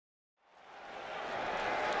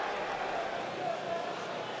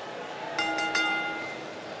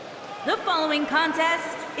The following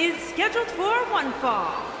contest is scheduled for one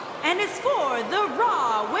fall and is for the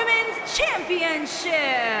Raw Women's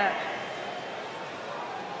Championship.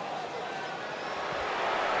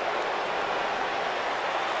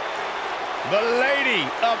 The lady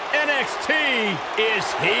of NXT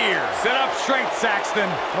is here. Sit up straight, Saxton.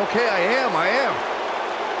 Okay, I am.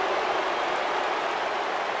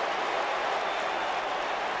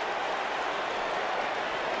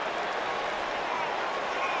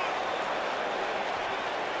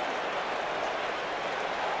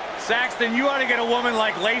 Saxton, you ought to get a woman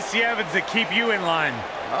like Lacey Evans to keep you in line.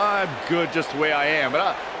 I'm good just the way I am,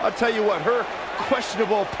 but I'll tell you what, her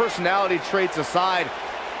questionable personality traits aside,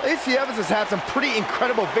 Lacey Evans has had some pretty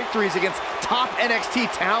incredible victories against top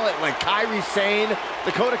NXT talent like Kairi Sane,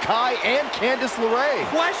 Dakota Kai, and Candice LeRae.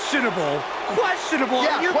 Questionable? Questionable?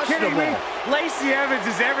 Yeah, Are you kidding me? Lacey Evans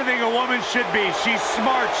is everything a woman should be. She's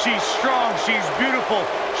smart, she's strong, she's beautiful,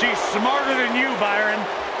 she's smarter than you, Byron.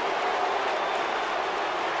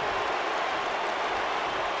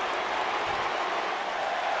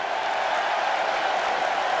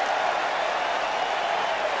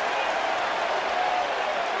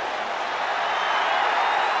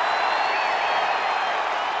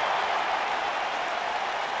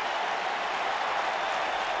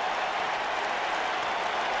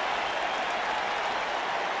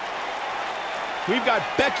 We've got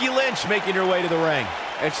Becky Lynch making her way to the ring.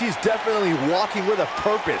 And she's definitely walking with a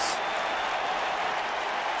purpose.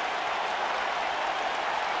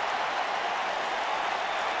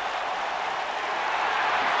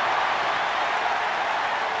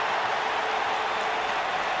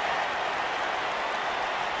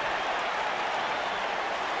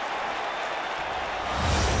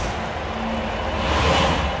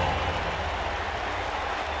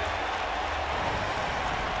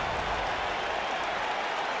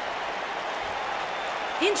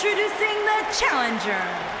 Introducing the challenger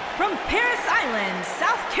from Paris Island,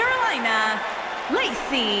 South Carolina,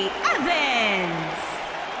 Lacey Evans.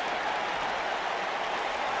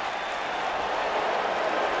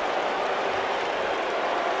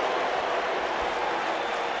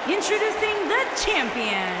 Introducing the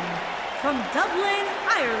champion from Dublin,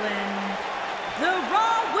 Ireland, the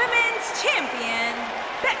Raw Women's Champion,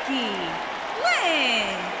 Becky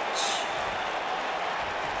Lynch.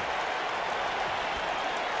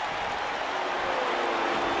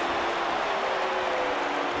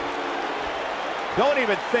 Don't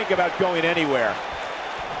even think about going anywhere.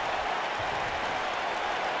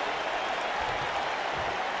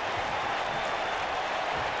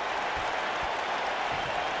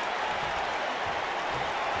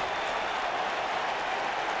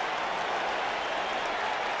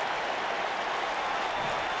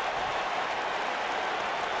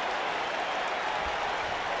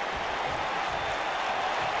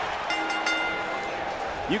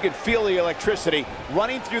 You can feel the electricity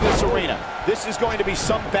running through this arena. This is going to be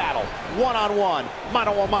some battle. One-on-one,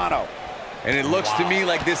 mano-a-mano. And it looks to me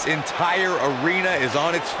like this entire arena is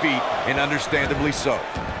on its feet, and understandably so.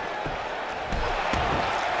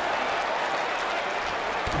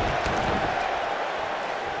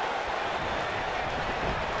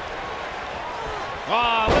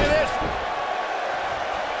 Oh, look at this.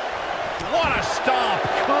 What a stomp.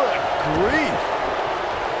 Good grief.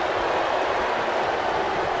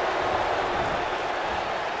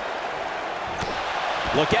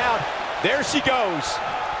 Look out. There she goes.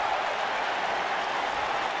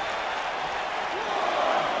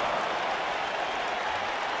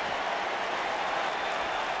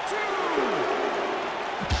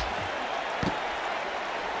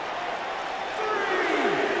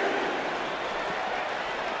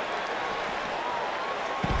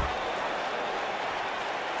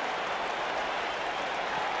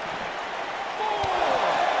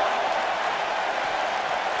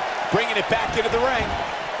 Bringing it back into the ring.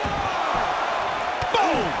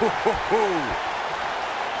 Boom!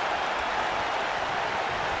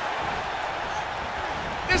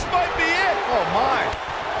 This might be it. Oh, my.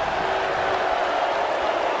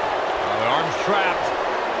 Oh, the arm's trapped.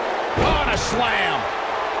 Oh, and a slam.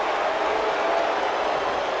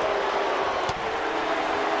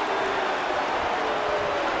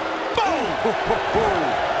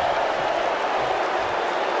 Boom!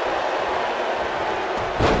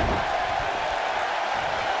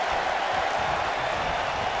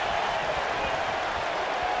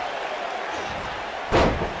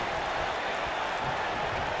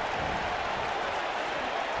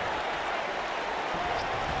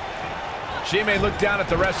 She may look down at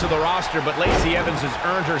the rest of the roster, but Lacey Evans has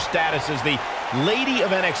earned her status as the Lady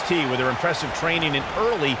of NXT with her impressive training and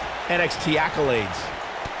early NXT accolades.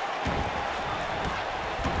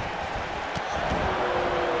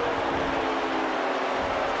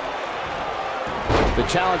 The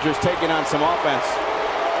challenger's taking on some offense.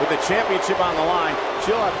 With the championship on the line,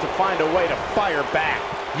 she'll have to find a way to fire back.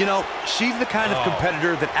 You know, she's the kind of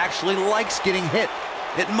competitor that actually likes getting hit.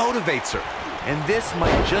 It motivates her. And this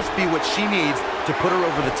might just be what she needs to put her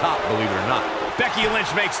over the top, believe it or not. Becky Lynch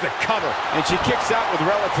makes the cover. And she kicks out with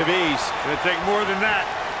relative ease. Gonna take more than that.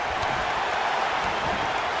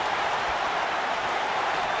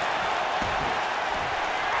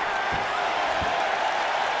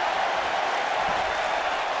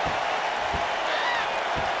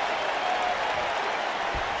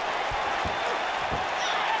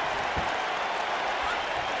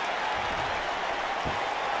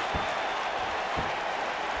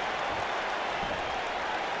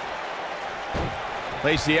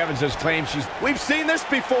 Lacey Evans has claimed she's... We've seen this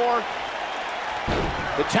before.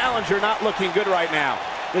 The challenger not looking good right now.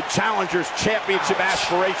 The challenger's championship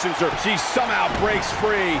aspirations are... She somehow breaks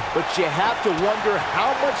free. But you have to wonder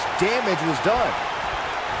how much damage was done.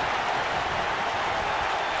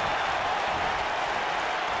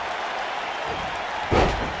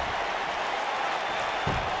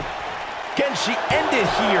 Can she end it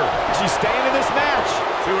here? She's staying in this match.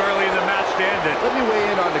 Too early in the match to end it. Let me weigh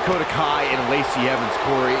in on Dakota Kai and Lacey Evans,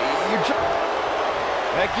 Corey.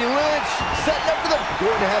 Becky Lynch setting up for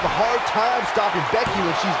going to have a hard time stopping Becky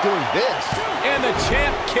when she's doing this. And the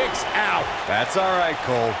champ kicks out. That's all right,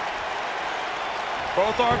 Cole.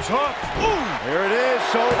 Both arms hooked. Ooh. There it is,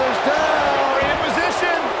 shoulders down. In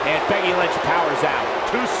position. And Becky Lynch powers out.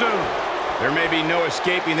 Too soon. There may be no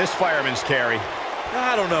escaping this fireman's carry.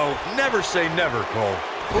 I don't know. Never say never, Cole.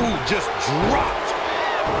 Ooh, just dropped.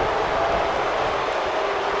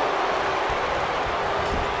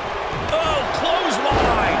 Oh,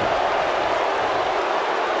 clothesline.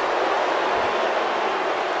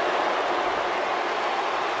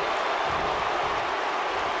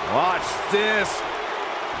 Watch this.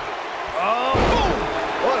 Oh,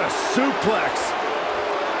 what a suplex.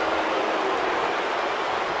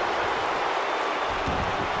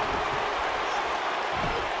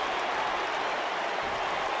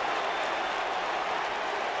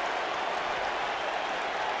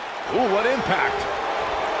 Ooh, what impact.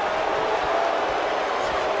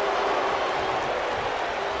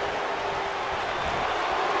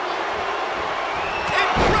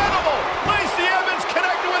 Incredible! Lacey Evans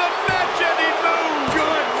connected with a match-ending move.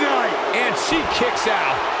 Good night. And she kicks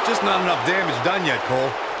out. Just not enough damage done yet, Cole.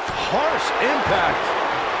 Harsh impact.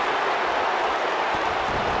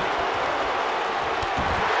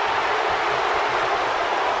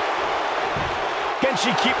 Can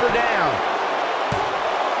she keep her down?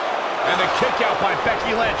 And the kick out by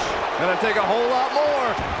Becky Lynch. Gonna take a whole lot more.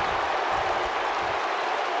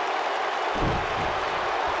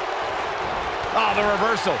 Oh, the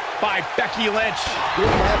reversal by Becky Lynch. You're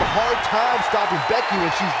gonna have a hard time stopping Becky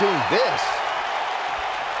when she's doing this.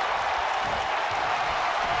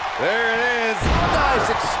 There it is. Nice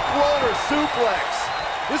exploder suplex.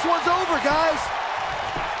 This one's over, guys.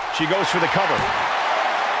 She goes for the cover.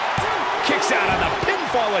 Kicks out on the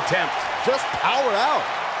pinfall attempt. Just power out.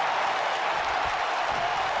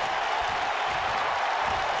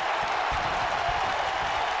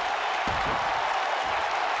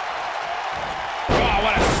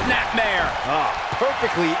 What a snapmare. Oh,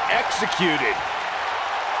 perfectly executed.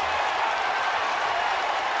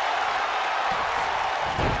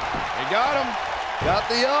 They got him. Got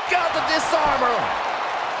the up. Got the disarmer.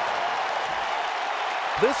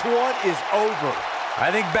 This one is over. I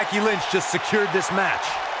think Becky Lynch just secured this match.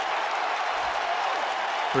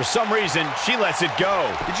 For some reason, she lets it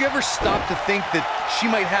go. Did you ever stop to think that she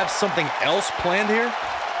might have something else planned here?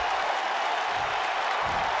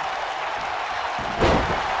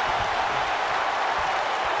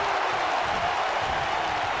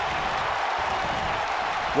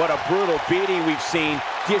 What a brutal beating we've seen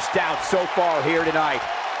dished out so far here tonight.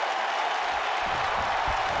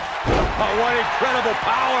 Oh, what incredible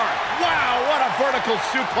power. Wow, what a vertical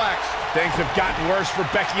suplex. Things have gotten worse for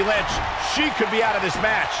Becky Lynch. She could be out of this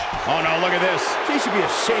match. Oh, no, look at this. She should be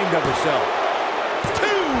ashamed of herself.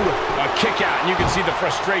 A kick out, and you can see the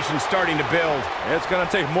frustration starting to build. It's gonna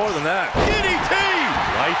take more than that. DDT!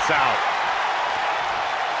 Lights out.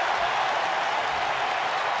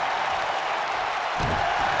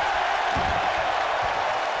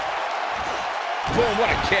 Boom,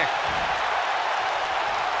 what a kick.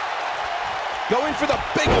 Going for the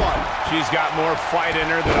big one. She's got more fight in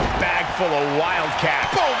her than a bag full of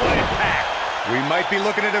Wildcats. Boom, what impact. We might be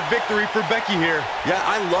looking at a victory for Becky here. Yeah,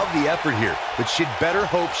 I love the effort here, but she'd better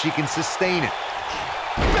hope she can sustain it.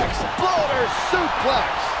 Exploder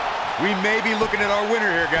suplex. We may be looking at our winner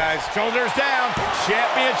here, guys. Shoulders down.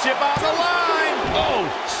 Championship on the line. Oh,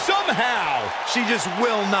 so somehow. She just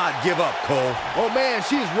will not give up, Cole. Oh, man,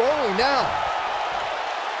 she's rolling now.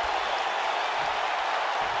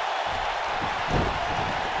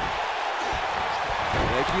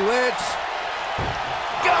 Becky Lynch.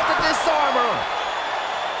 Got the disarmer.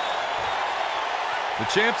 The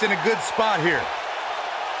champ's in a good spot here.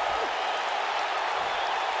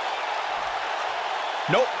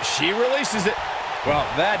 Nope, she releases it. Well,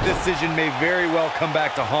 that decision may very well come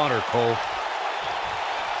back to haunt her, Cole.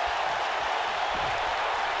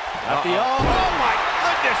 Oh my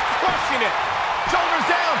goodness, crushing it. Shoulders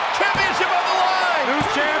down, championship on the line. New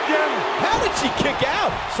champion. How did she kick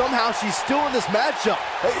out? Somehow she's still in this matchup.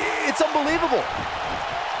 It's unbelievable.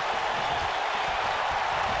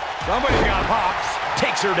 Somebody's got hops.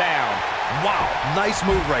 Takes her down. Wow, nice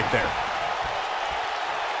move right there.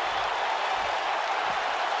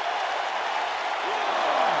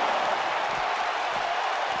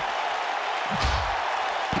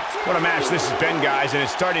 What a match this has been, guys, and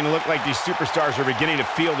it's starting to look like these superstars are beginning to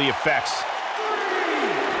feel the effects.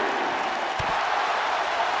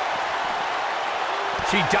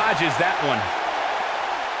 She dodges that one.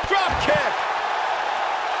 Drop kick!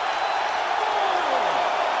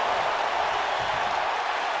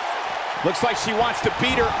 Looks like she wants to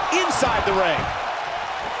beat her inside the ring.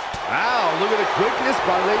 Wow, look at the quickness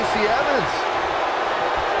by Lacey Evans.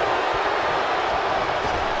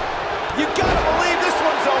 You gotta believe this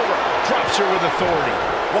one's over. Drops her with authority.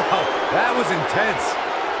 Wow, that was intense.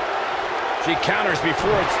 She counters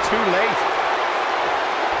before it's too late.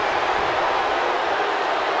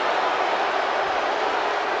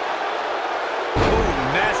 Boom,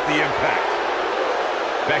 nasty impact.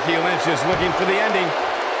 Becky Lynch is looking for the ending.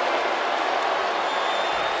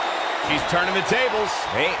 She's turning the tables.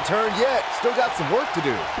 They ain't turned yet. Still got some work to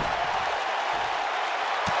do.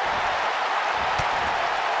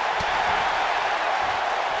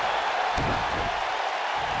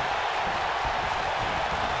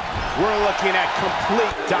 We're looking at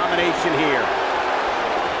complete domination here.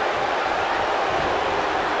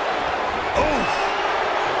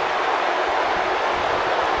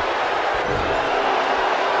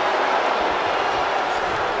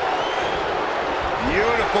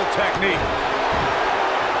 Beautiful technique.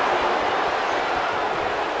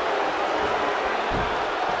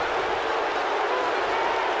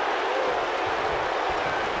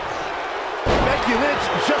 Becky Lynch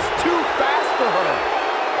just too fast for her.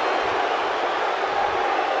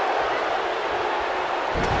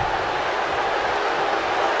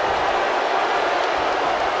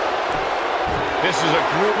 This is a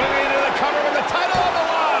group moving into the cover with the title on the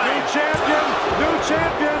line. New champion. New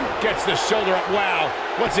champion. Gets the shoulder up. Wow.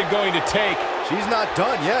 What's it going to take? She's not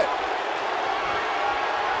done yet.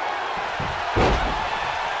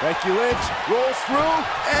 Becky Lynch rolls through,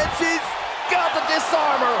 and she's got the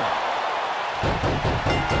disarmer.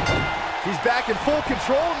 She's back in full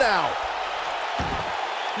control now.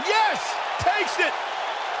 Yes! Takes it!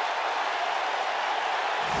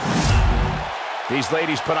 These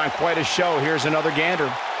ladies put on quite a show. Here's another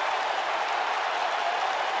gander.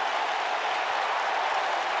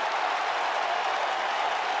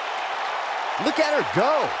 Look at her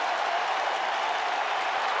go.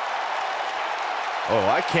 Oh,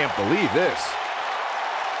 I can't believe this.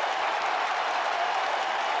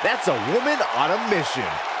 That's a woman on a mission.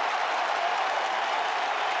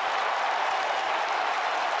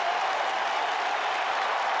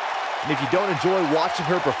 And if you don't enjoy watching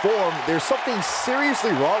her perform, there's something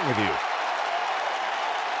seriously wrong with you.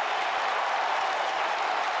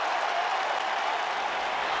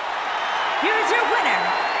 Here's your winner,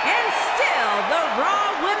 and still the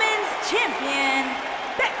Raw Women's Champion,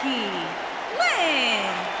 Becky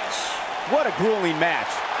Lynch. What a grueling match.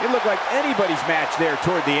 It looked like anybody's match there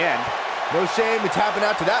toward the end. No shame in tapping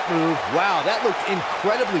out to that move. Wow, that looked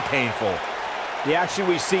incredibly painful. The action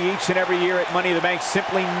we see each and every year at Money in the Bank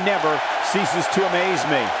simply never ceases to amaze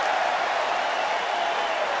me.